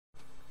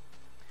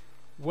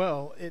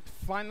Well, it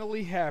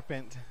finally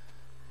happened.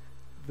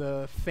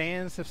 The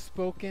fans have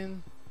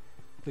spoken,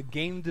 the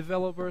game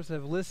developers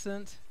have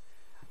listened,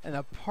 and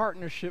a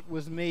partnership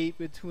was made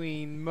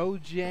between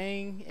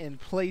Mojang and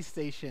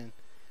PlayStation.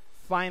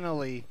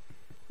 Finally,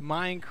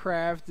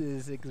 Minecraft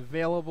is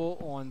available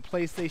on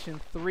PlayStation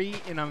 3,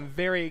 and I'm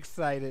very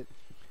excited.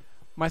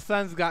 My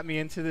son's got me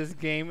into this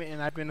game,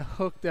 and I've been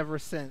hooked ever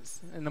since.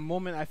 And the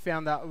moment I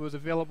found out it was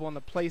available on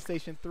the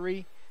PlayStation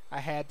 3, I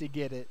had to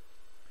get it.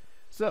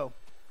 So,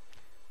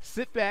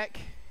 sit back,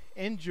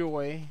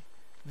 enjoy.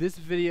 This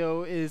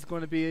video is going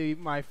to be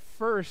my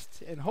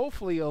first and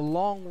hopefully a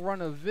long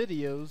run of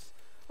videos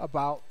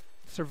about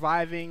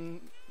surviving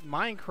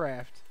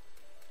Minecraft.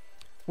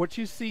 What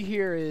you see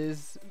here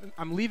is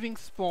I'm leaving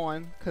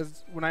spawn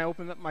because when I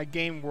open up my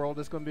game world,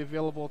 it's going to be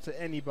available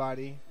to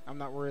anybody. I'm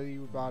not worried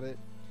about it.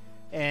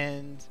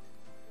 And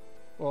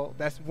well,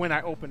 that's when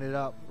I open it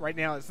up. Right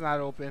now it's not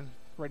open.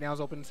 Right now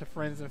it's open to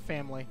friends and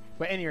family.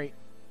 But at any rate,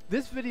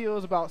 this video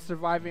is about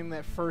surviving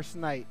that first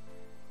night.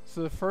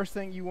 So the first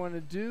thing you want to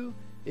do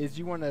is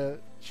you want to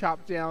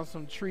chop down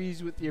some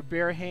trees with your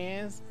bare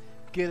hands,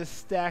 get a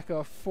stack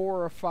of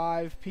 4 or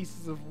 5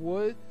 pieces of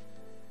wood,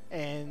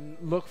 and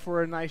look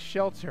for a nice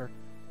shelter,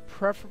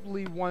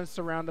 preferably one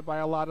surrounded by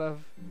a lot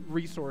of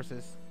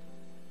resources.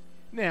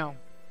 Now,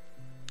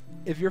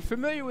 if you're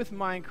familiar with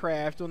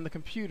Minecraft on the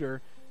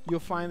computer, you'll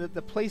find that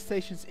the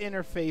PlayStation's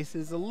interface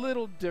is a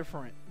little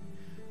different.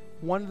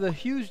 One of the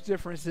huge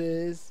differences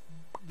is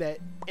that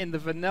in the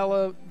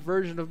vanilla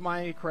version of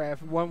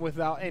Minecraft, one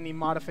without any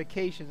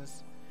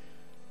modifications,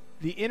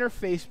 the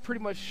interface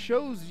pretty much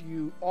shows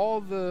you all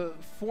the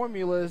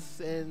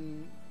formulas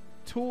and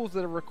tools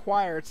that are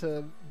required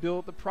to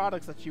build the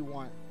products that you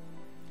want.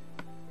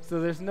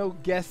 So there's no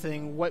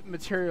guessing what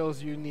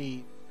materials you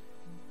need.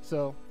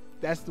 So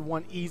that's the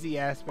one easy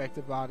aspect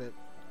about it.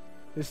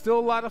 There's still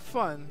a lot of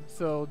fun,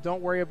 so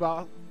don't worry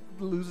about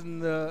losing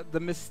the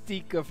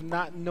mystique of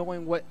not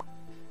knowing what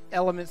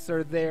elements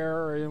are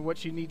there and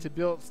what you need to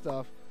build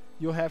stuff.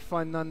 You'll have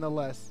fun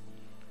nonetheless.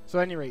 So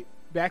at any rate,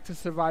 back to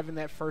surviving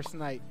that first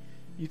night.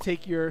 You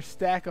take your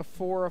stack of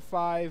 4 or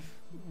 5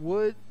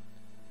 wood,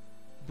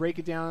 break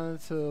it down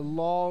into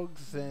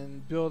logs,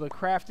 and build a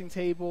crafting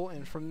table,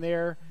 and from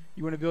there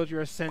you want to build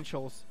your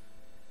essentials: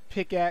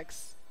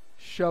 pickaxe,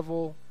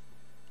 shovel,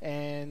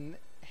 and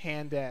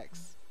hand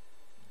axe.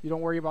 You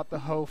don't worry about the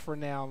hoe for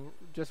now.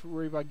 Just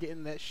worry about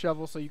getting that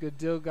shovel so you could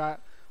dig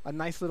out a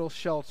nice little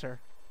shelter.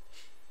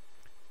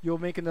 You'll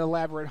make an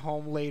elaborate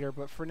home later,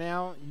 but for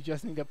now you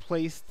just need a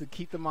place to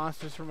keep the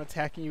monsters from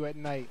attacking you at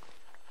night.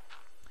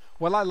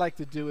 What I like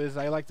to do is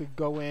I like to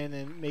go in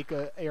and make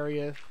an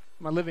area,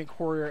 my living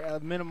quarter, a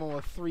minimum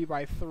of 3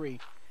 by 3.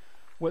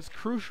 What's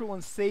crucial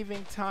in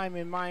saving time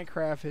in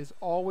Minecraft is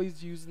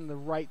always using the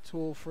right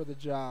tool for the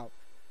job.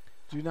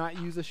 Do not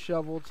use a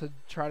shovel to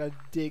try to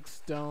dig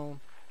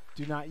stone.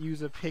 Do not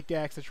use a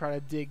pickaxe to try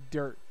to dig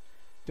dirt.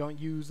 Don't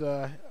use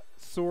a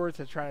sword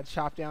to try to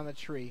chop down a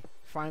tree.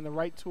 Find the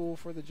right tool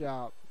for the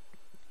job.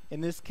 In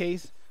this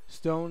case,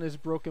 stone is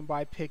broken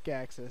by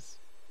pickaxes.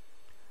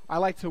 I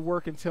like to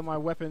work until my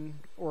weapon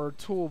or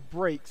tool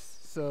breaks,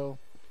 so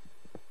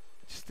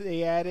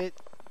stay at it,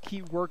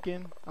 keep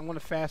working. I'm going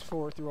to fast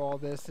forward through all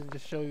this and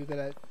just show you that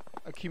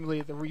I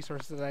accumulated the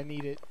resources that I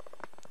needed.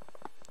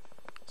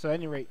 So at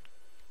any rate,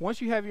 once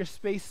you have your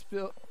space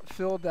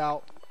filled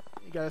out,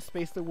 you got a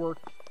space to work,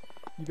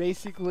 you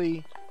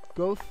basically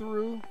go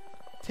through,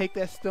 take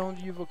that stone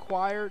you've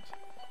acquired,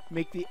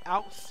 make the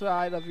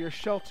outside of your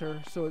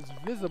shelter so it's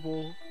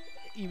visible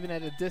even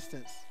at a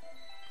distance.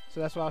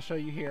 So that's what I'll show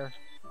you here.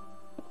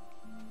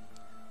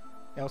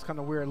 That was kind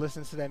of weird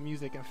listening to that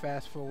music and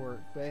fast forward,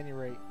 but at any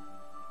rate.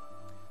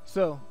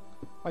 So,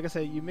 like I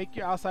said, you make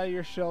your outside of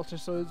your shelter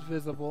so it's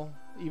visible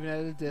even at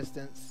a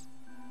distance,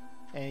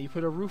 and you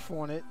put a roof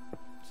on it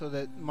so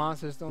that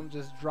monsters don't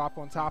just drop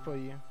on top of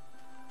you.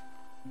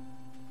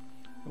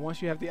 And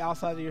once you have the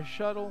outside of your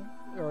shuttle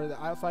or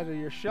the outside of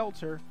your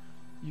shelter,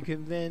 you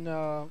can then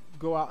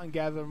go out and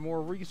gather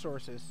more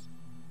resources.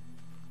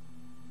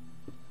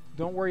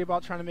 Don't worry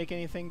about trying to make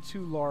anything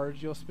too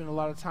large. You'll spend a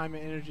lot of time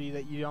and energy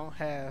that you don't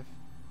have.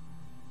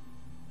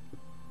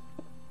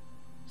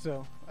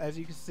 So, as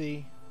you can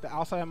see, the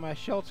outside of my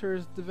shelter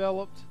is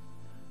developed.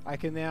 I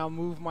can now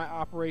move my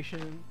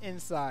operation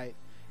inside.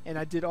 And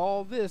I did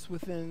all this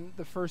within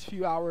the first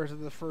few hours of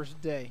the first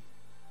day.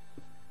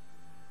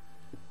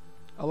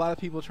 A lot of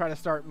people try to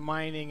start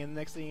mining, and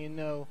next thing you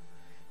know,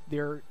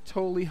 they're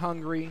totally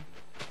hungry.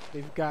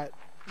 They've got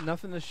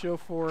nothing to show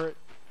for it,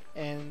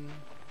 and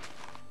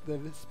the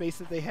space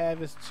that they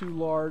have is too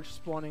large,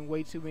 spawning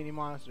way too many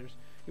monsters.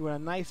 You want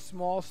a nice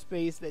small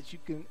space that you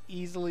can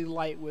easily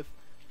light with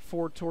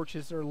 4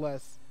 torches or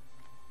less.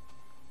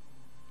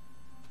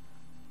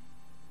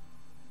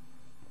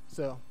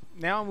 So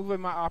now I'm moving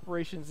my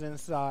operations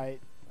inside.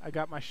 I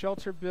got my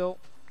shelter built.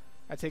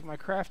 I take my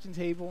crafting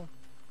table,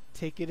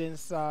 take it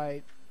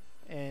inside,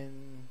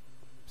 and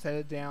set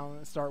it down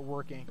and start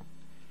working.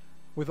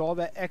 With all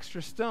that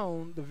extra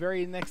stone, the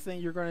very next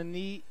thing you're going to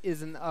need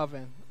is an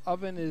oven.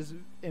 Oven is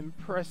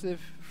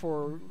impressive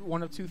for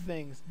one of two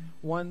things.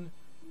 One,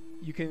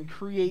 you can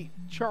create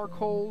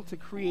charcoal to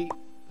create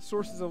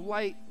sources of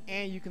light,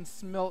 and you can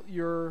smelt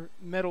your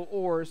metal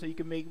ore so you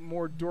can make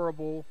more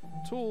durable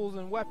tools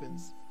and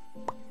weapons.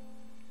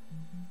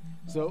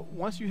 So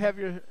once you have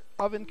your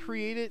oven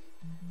created,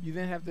 you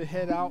then have to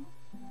head out,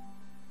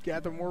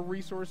 gather more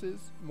resources,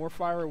 more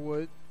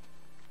firewood.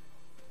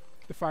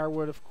 The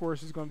firewood, of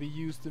course, is going to be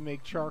used to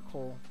make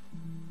charcoal.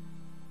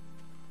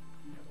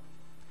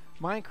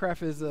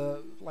 Minecraft is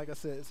like I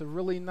said, it's a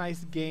really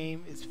nice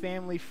game. It's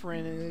family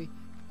friendly.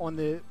 On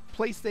the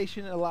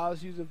PlayStation, it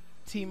allows you to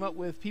team up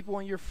with people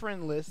on your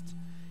friend list.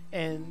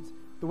 And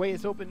the way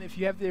it's open, if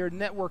you have their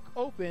network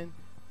open,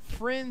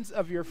 friends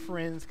of your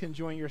friends can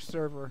join your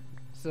server.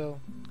 So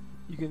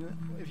you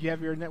can, if you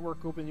have your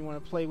network open, you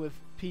want to play with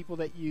people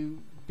that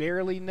you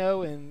barely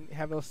know and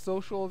have a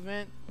social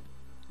event,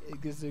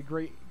 it gives a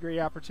great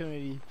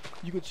opportunity.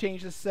 You could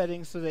change the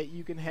settings so that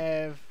you can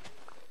have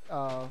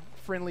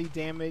friendly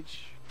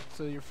damage,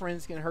 so your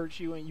friends can hurt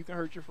you and you can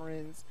hurt your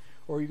friends,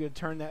 or you could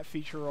turn that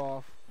feature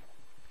off.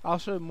 I'll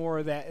show more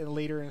of that in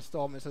later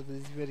installments of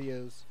these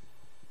videos.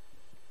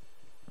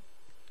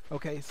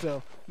 Okay,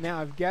 so now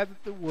I've gathered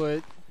the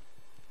wood,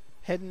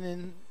 heading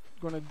in,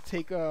 going to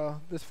take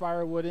this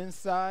firewood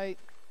inside.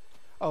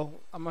 Oh,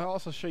 I'm going to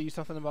also show you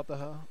something about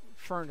the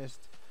furnace.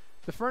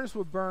 The furnace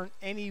will burn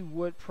any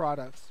wood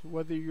products,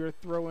 whether you're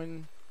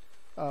throwing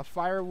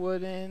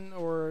firewood in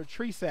or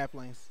tree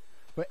saplings.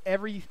 But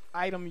every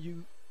item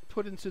you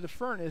put into the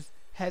furnace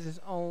has its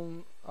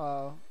own,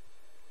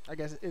 I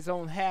guess, its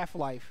own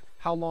half-life,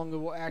 how long it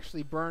will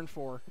actually burn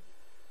for.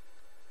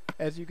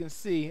 As you can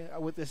see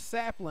with the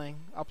sapling,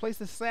 I'll place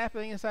the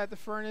sapling inside the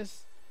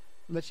furnace,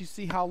 let you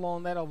see how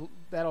long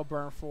that'll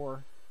burn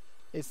for.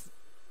 It's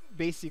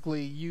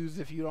basically used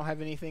if you don't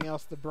have anything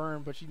else to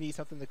burn, but you need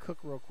something to cook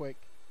real quick.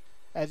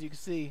 As you can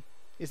see,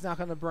 it's not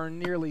going to burn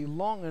nearly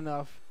long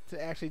enough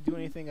to actually do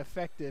anything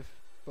effective,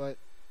 but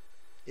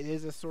it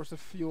is a source of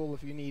fuel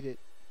if you need it.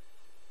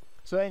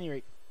 So at any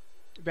rate,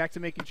 back to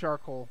making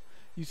charcoal.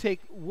 You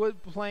take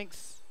wood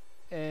planks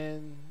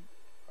and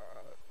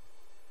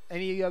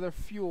any other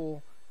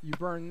fuel, you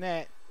burn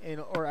that,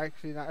 or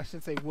actually not, I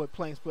shouldn't say wood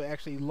planks, but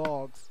actually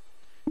logs.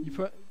 You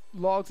put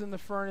logs in the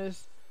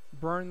furnace,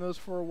 burn those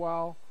for a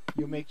while,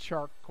 you'll make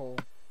charcoal.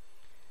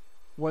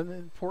 One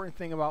important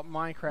thing about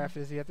Minecraft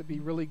is you have to be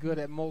really good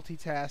at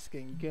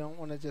multitasking. You don't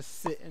want to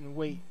just sit and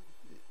wait.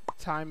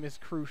 Time is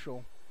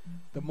crucial.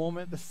 The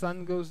moment the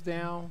sun goes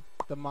down,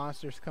 the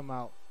monsters come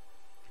out.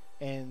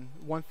 And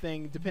one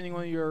thing, depending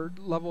on your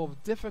level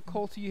of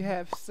difficulty you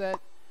have set,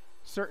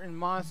 certain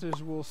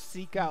monsters will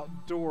seek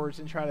out doors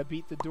and try to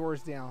beat the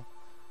doors down.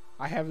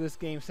 I have this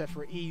game set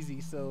for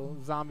easy, so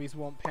zombies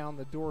won't pound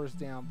the doors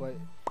down. But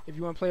if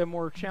you want to play a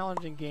more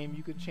challenging game,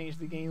 you could change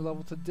the game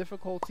level to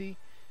difficulty,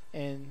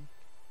 and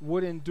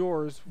wooden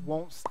doors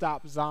won't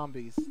stop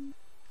zombies.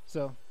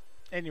 So,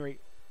 at any rate,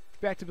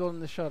 back to building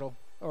the shuttle,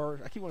 or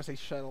I keep wanting to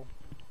say shuttle,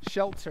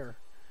 shelter.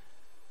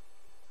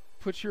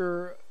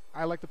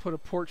 I like to put a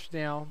porch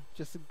down,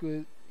 just a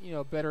good,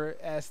 better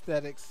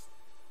aesthetics.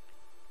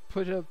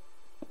 Put a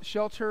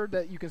shelter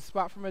that you can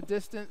spot from a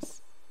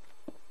distance.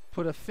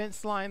 Put a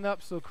fence line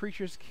up so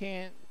creatures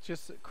can't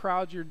just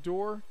crowd your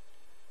door.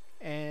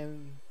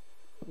 And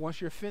once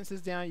your fence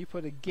is down, you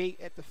put a gate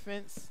at the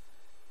fence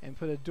and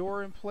put a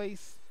door in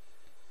place,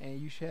 and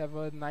you should have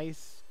a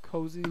nice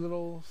cozy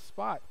little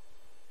spot.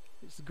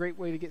 It's a great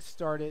way to get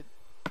started.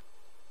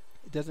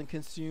 It doesn't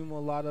consume a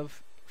lot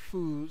of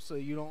food, so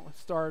you don't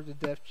starve to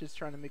death just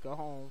trying to make a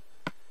home.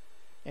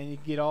 And you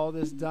get all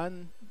this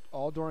done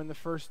all during the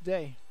first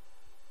day.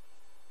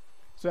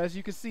 So as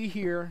you can see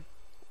here,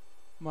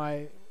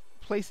 my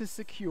place is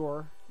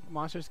secure.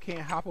 Monsters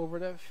can't hop over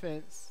that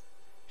fence.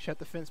 Shut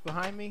the fence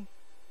behind me.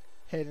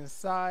 Head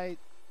inside.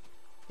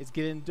 It's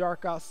getting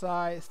dark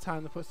outside. It's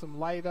time to put some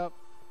light up.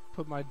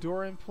 Put my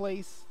door in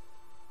place.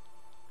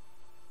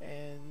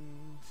 And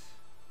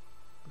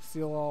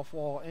seal off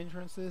all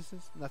entrances.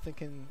 Nothing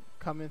can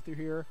come in through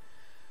here.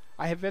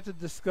 I have yet to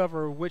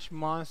discover which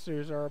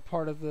monsters are a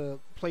part of the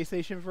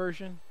PlayStation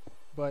version,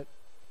 but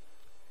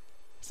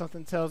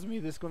something tells me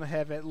this is going to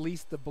have at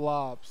least the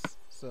blobs.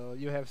 So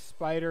you have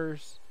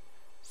spiders,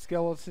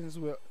 skeletons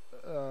with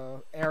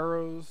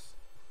arrows,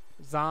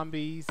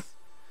 zombies,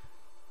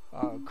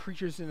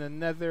 creatures in the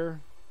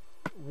nether,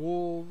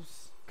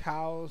 wolves,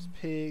 cows,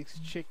 pigs,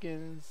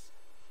 chickens.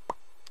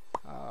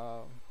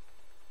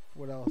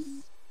 What else?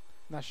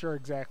 Not sure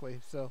exactly.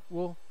 So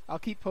I'll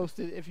keep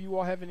posted. If you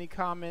all have any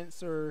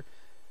comments or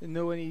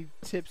know any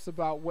tips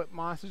about what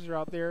monsters are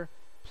out there,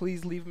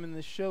 please leave them in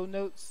the show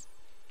notes.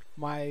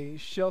 My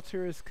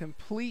shelter is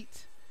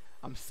complete.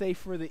 I'm safe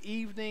for the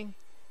evening,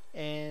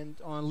 and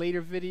on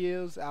later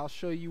videos I'll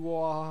show you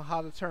all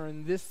how to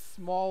turn this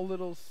small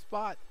little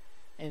spot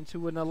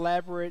into an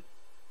elaborate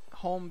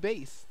home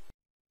base.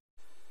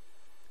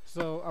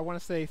 So I want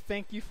to say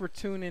thank you for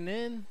tuning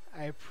in.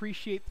 I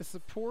appreciate the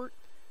support.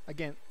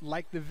 Again,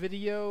 like the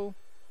video,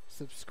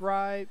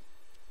 subscribe,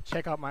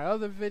 Check out my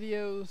other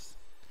videos,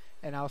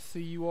 and I'll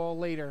see you all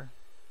later.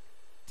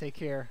 Take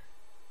care.